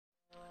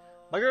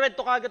Mag-red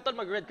to kagad tol,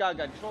 mag-red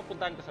kagad. Gusto mo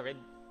puntahan ko sa red?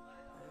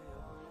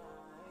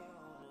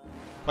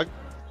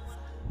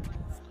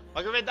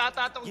 Mag-red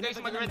ata atong guys,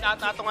 mag-red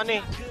ata atong ano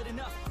eh.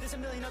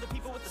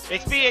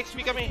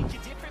 XP kami.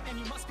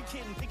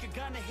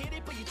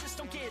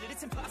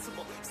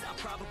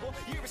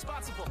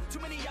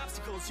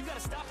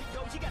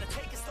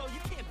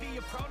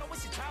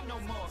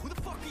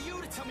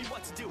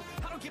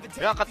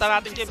 Kaya kata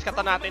natin James, kata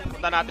natin.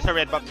 Punta natin sa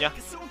red buff niya.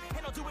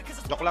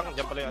 Joke lang,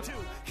 dyan pala yan.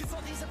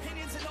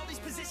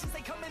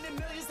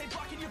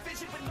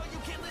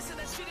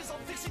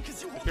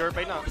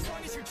 Purify na.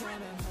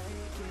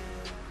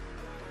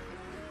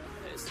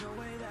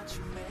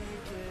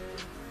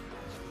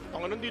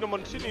 Ang ano, hindi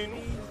naman sin eh, no?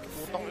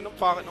 Putang inang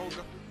bakit na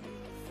uga.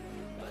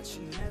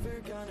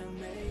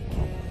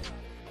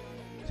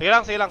 Sige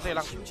lang.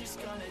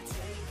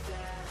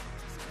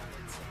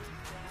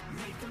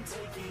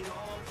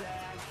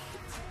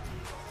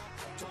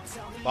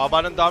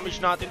 Baba ng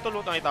damage natin to, lo,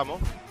 nakita mo?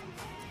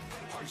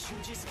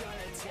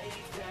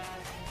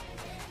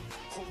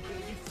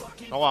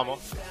 Nakuha mo?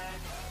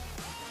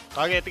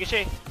 Target ka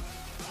siya eh.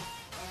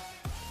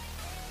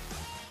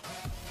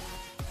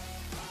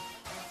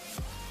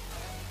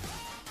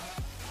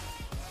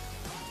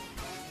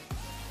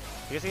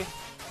 Sige.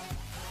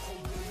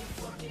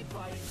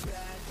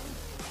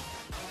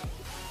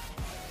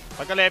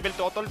 Pagka level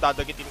 2 tol,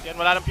 dadagitin ko yan.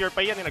 Wala nang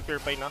purify yan,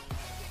 nag-purify na.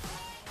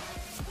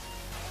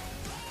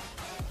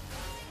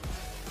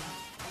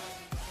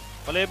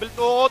 Pa level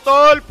 2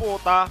 tol,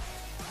 puta.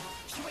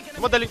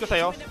 Madalin ko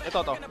sa'yo.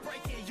 Ito to.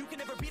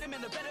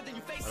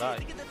 Wala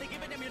eh.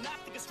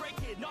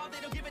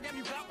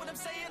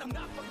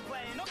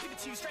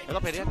 Ito,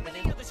 pwede yan.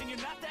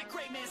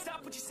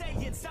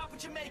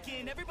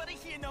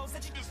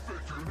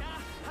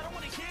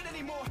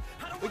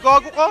 Uy,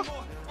 gago ka!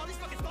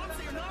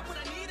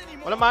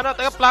 Wala mana.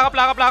 Teka,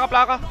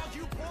 plaka.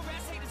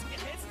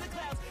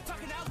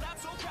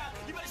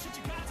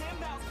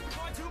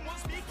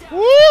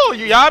 Woo!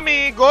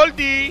 Yummy!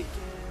 Goldie!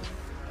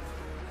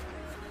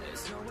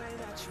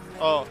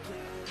 Oh.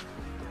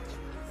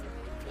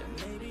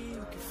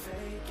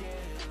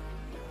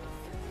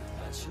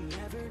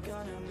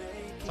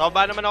 Sa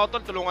baba naman ako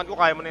tol, tulungan ko,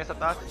 kaya mo na yan sa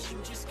taas.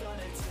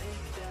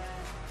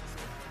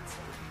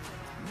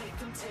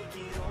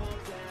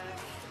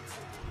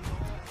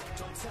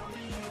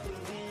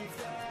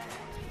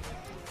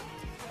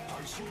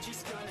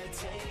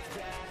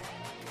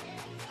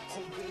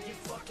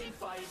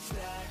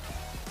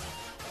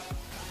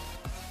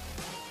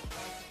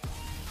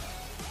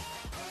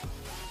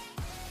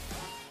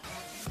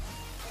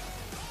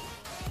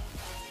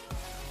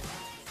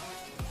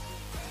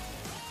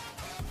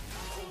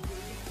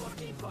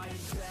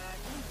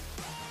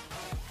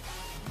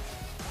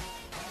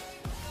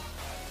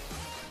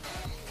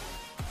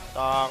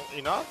 Tang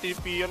ina,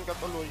 TP yan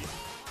katuloy.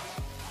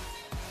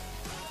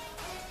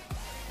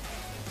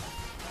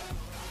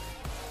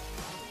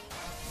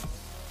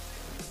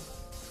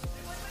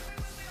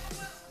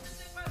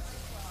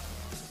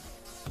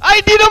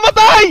 Ay, di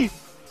namatay!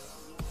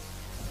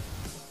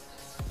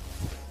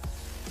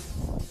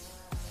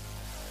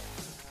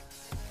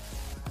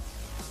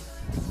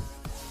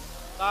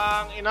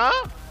 Tang ina?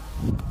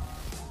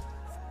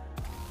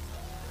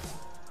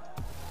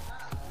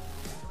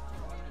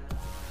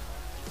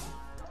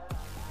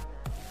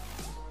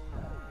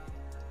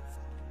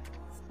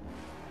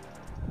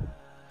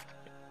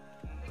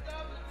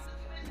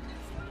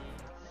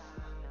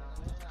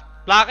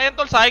 Plaka yan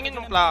tol, sayangin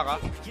yung plaka.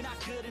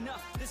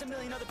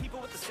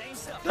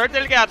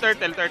 Turtle kaya,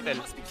 turtle.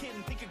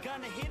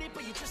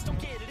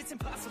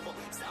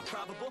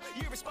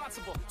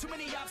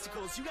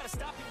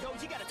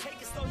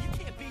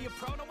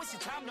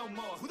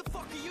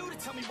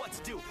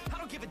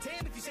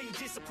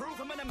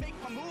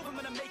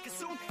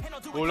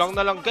 Kulang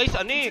na lang guys,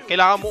 ano eh,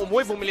 kailangan mo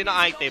umuwi, bumili ng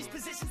item.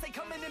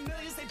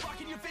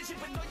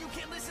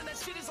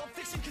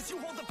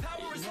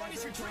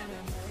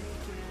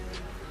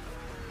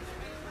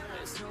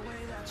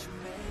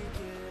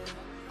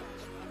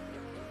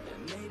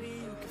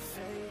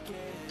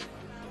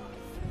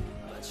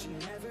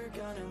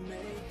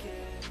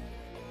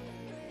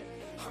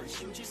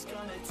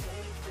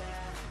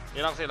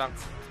 Silang.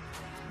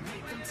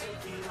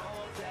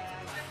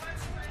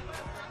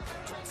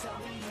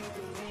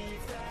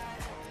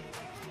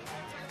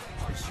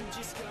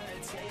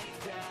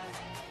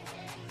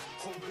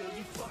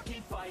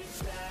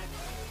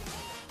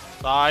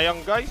 Sayang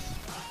guys.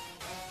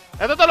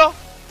 Eto talo.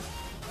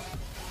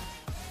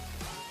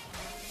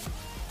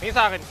 Tingin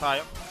sa akin,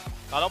 sayang.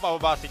 Talo pa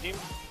bababa si Jim.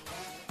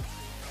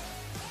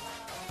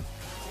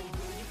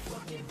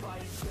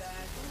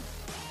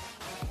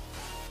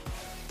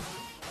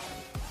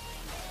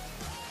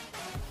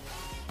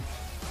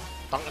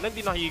 Tangina,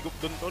 hindi nahigop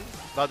dun tol.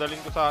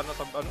 Dadalhin ko sana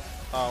sa ano,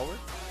 tower.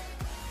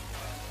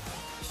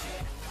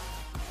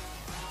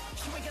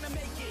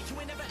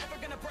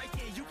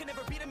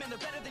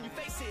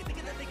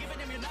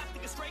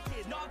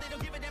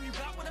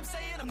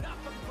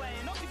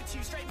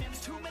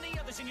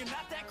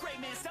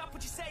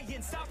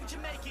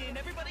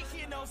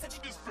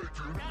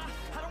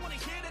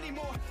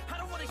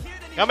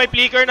 Kaya may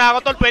flicker na ako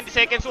tol, 20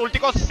 seconds ulti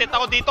ko, set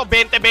ako dito,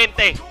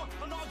 20-20.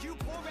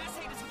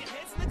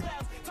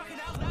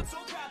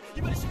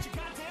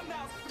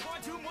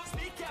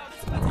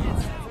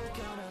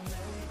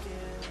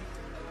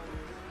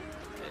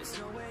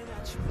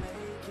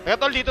 Kaya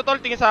tol, dito tol,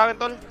 tingin sa akin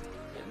tol.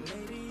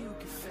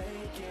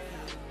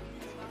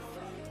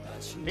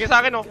 Tingin sa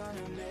akin oh.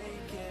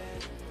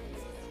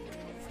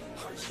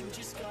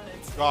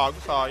 Gago,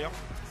 sayang.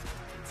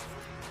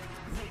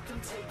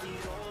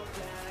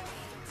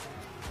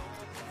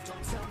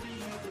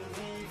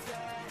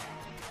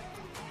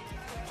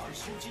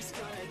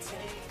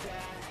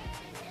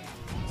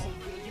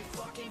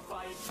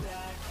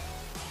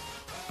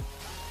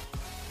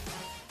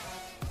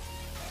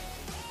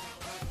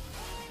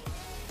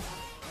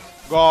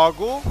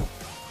 Gago.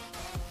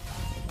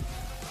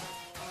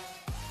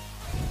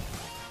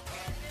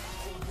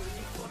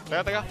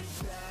 Teka.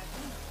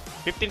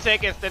 15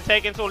 seconds, 10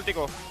 seconds ulti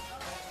ko.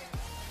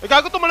 Ay,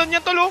 gago, tumalon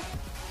yan tol oh.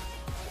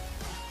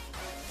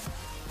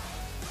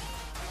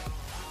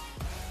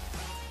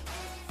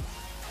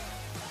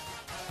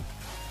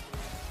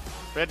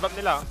 Red buff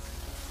nila.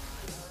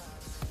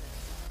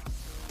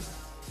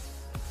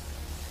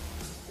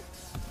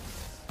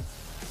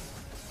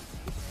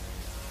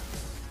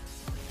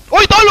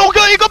 Uy, tol! Huwag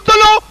ka ikap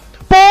tol oh!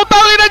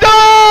 Putang ina niya!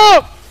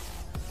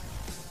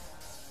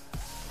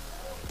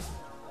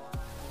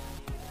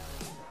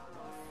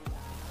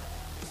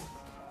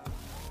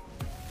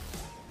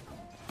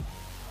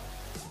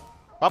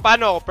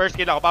 Paano ako? First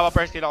kill ako.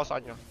 First kill ako sa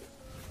kanya.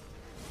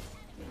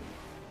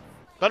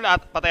 Tol,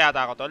 patay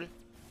ata ako, tol.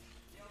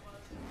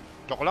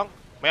 Joke lang.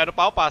 May ano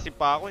pa ako, passive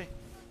pa ako eh.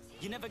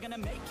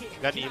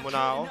 Gani mo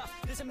na ako.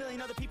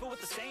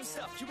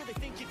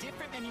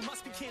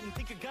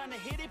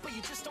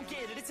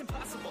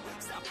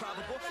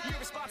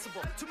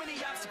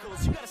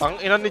 Tang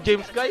ina ni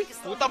James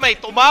guys. Puta, may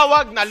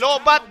tumawag na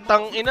lobat.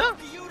 Tang ina.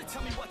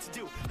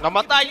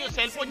 Namatay yung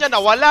cellphone niya,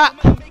 nawala.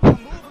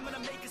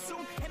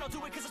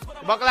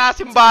 Ibang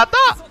klaseng bata.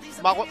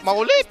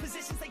 Makulit.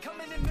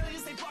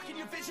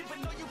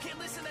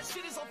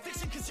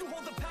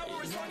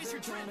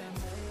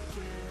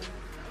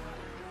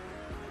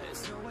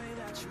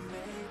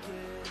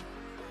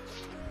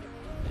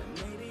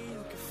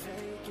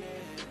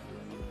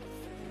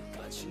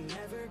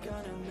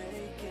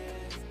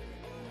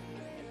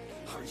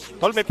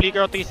 Tol, may flicker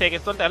o 3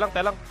 seconds tol.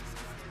 Telang.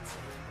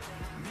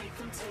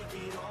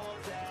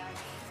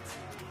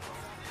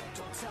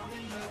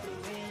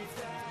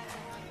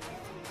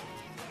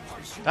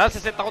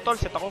 Set ako tol,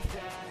 set ako.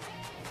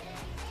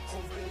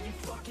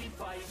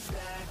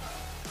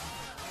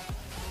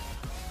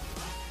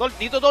 Tol,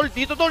 dito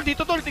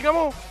tol, tingnan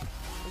mo.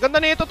 Ang ganda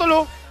nito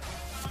tol oh.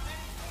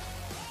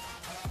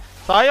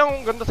 Sayang,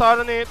 ang ganda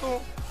sana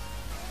nito.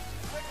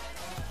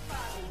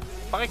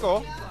 Paki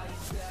ko.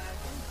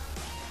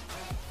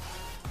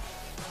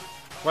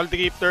 Wild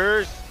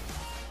Drifters.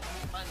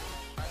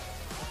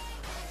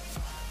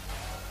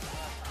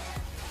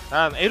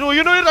 Yan,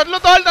 yun o,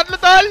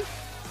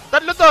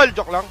 tatlo tol.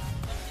 Joke lang.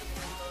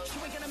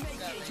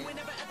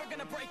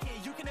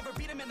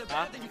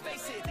 Ha?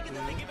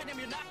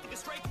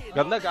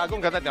 Ganda, gagong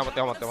ganda.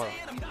 Tiyamat.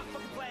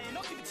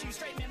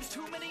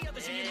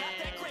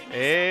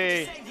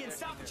 Hey!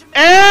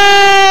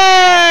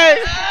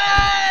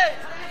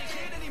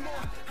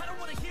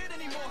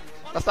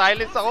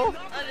 Na-silence ako.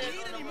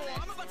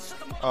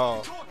 Oo.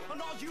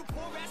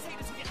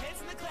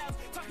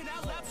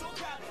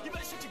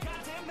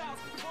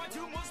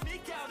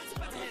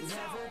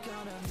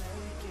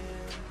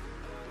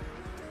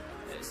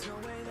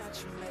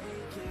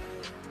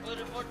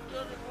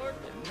 Report.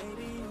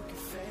 Maybe you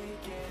can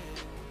fake it,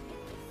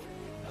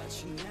 but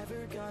you're never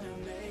gonna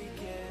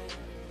make it.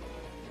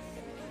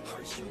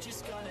 Or you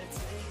just gonna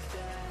take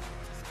that,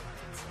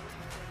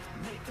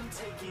 make them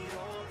take it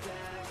all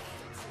back.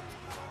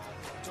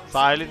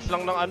 Silence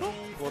lang ng ano?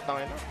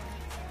 Putang ina.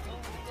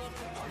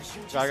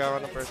 Gagawa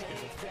ng first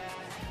kill.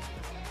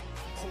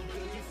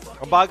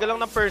 Ang bagal lang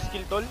ng first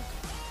kill tol.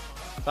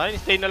 Sana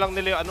stay na lang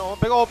nila yung ano.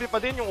 Pero OP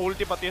pa din yung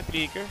ulti pati yung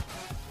flicker.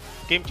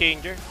 Game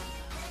changer.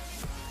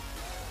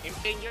 Game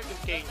changer.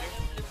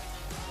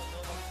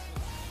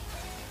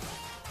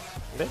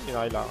 Hindi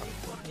na kailangan.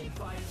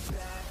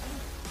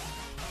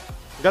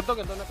 Ganto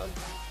na tol.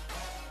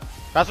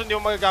 Kaso hindi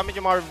mo magagamit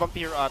yung mga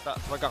vampire ata.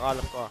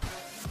 Magkakalam ko ah.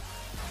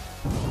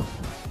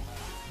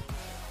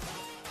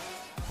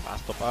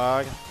 Pasto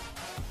pa.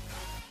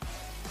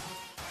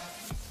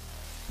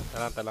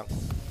 Talang.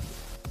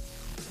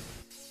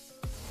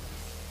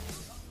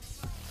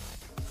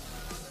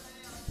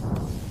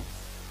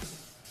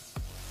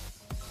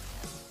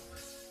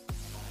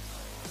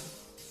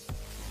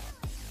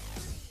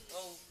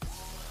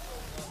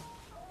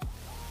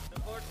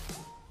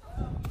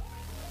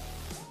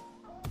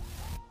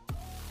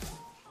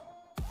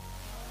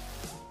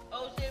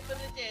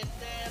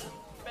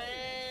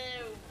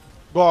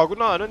 Gago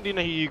na, ano, hindi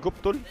nahihigop,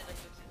 tol.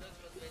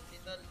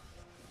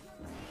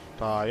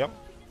 Sayang.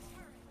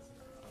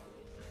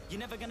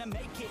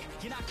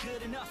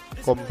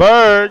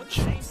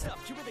 Converge!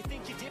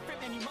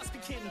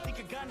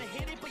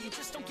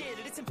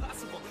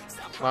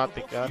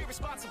 Matik yan.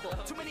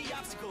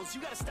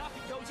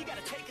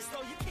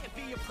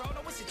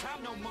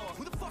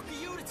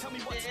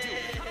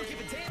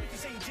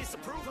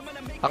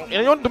 Ang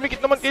ina yun,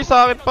 dumikit naman kayo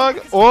sa akin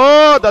pag...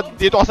 Oh!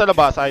 Dito ka sa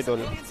labas,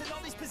 idol.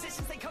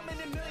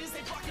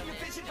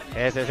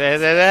 Yes.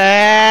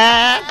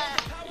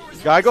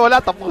 Gago, wala.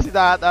 Tapos si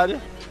Datan.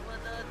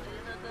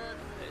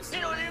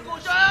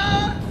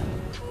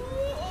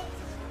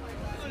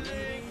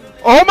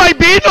 Oh my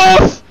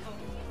Venus!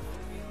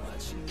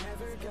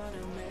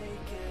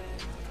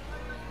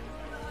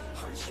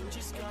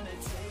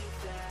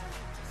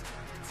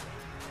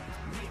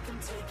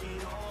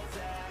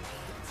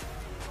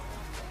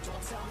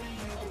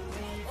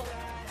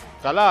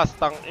 Kalas,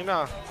 tang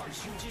ina.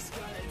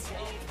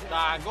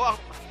 Gago,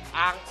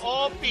 ang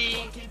OP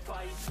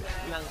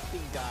ng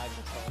Tig,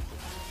 gago.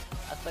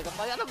 At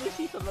tagapag, alam mo yung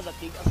season mo na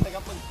Tig? At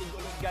tagapag-Tig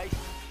ulit, guys.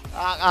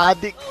 ang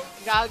adik.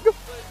 Gago.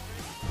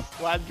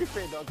 Squad grip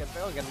eh, no?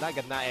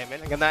 Ganda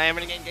ML. Ganda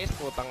ML ngayon guys,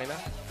 putang ina.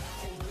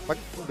 Pag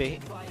hindi.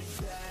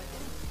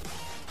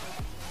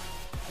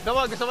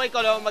 Gusto mo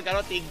ikaw lang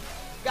mag-ano, Tig?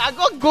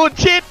 Gago, good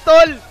shit,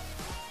 tol!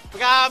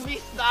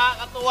 Promise,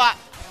 nakakatuwa.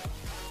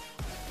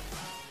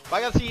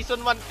 Pag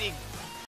season 1, Tig.